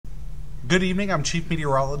Good evening, I'm Chief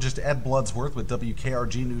Meteorologist Ed Bloodsworth with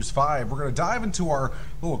WKRG News 5. We're going to dive into our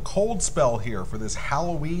little cold spell here for this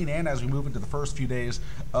Halloween and as we move into the first few days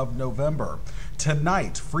of November.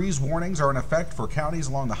 Tonight, freeze warnings are in effect for counties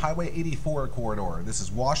along the Highway 84 corridor. This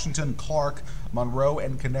is Washington, Clark, Monroe,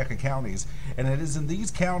 and Conecuh counties. And it is in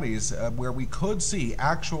these counties where we could see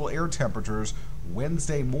actual air temperatures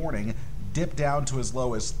Wednesday morning dip down to as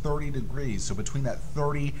low as 30 degrees, so between that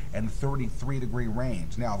 30 and 33 degree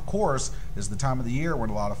range. Now, of course, this is the time of the year when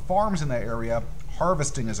a lot of farms in that area,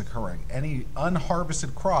 harvesting is occurring. Any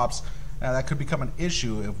unharvested crops, that could become an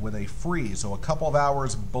issue with a freeze, so a couple of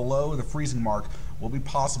hours below the freezing mark will be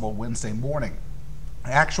possible Wednesday morning.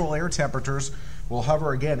 Actual air temperatures will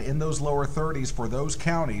hover again in those lower 30s for those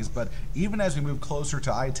counties, but even as we move closer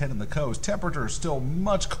to I-10 and the coast, temperatures are still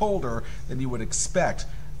much colder than you would expect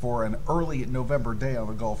for an early November day on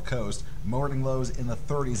the Gulf Coast. Morning lows in the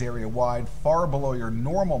 30s area wide, far below your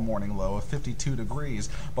normal morning low of 52 degrees.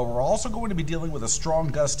 But we're also going to be dealing with a strong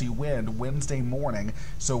gusty wind Wednesday morning,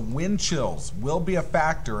 so wind chills will be a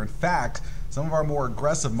factor. In fact, some of our more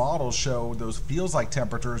aggressive models show those feels like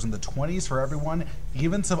temperatures in the 20s for everyone,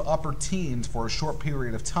 even some upper teens for a short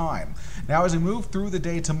period of time. Now, as we move through the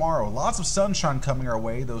day tomorrow, lots of sunshine coming our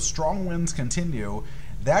way. Those strong winds continue.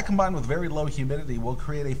 That combined with very low humidity will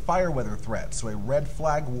create a fire weather threat, so a red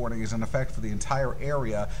flag warning is in effect for the entire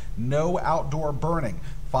area. No outdoor burning.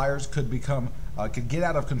 Fires could get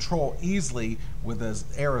out of control easily with the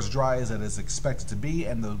air as dry as it is expected to be,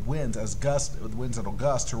 and the winds that'll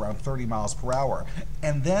gust to around 30 miles per hour.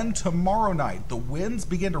 And then tomorrow night, the winds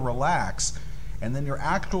begin to relax, and then your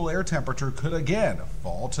actual air temperature could again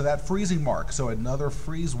fall to that freezing mark. So another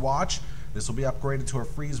freeze watch. This will be upgraded to a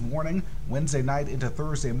freeze warning Wednesday night into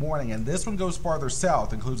Thursday morning, and this one goes farther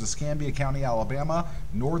south, includes Escambia County, Alabama,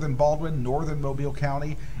 northern Baldwin, northern Mobile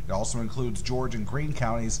County. It also includes George and Greene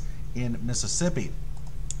counties in Mississippi.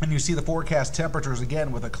 And you see the forecast temperatures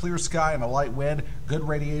again with a clear sky and a light wind, good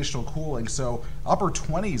radiational cooling, so upper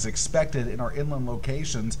 20s expected in our inland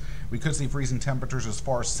locations. We could see freezing temperatures as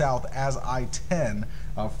far south as I-10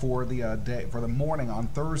 for the morning on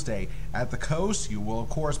Thursday. At the coast, you will of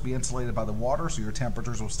course be insulated by the water, so your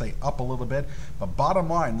temperatures will stay up a little bit. But bottom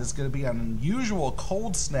line, this is going to be an unusual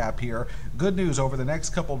cold snap here. Good news, over the next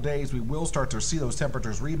couple of days, we will start to see those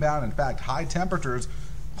temperatures rebound. In fact, high temperatures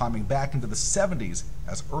climbing back into the 70s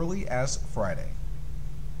as early as Friday.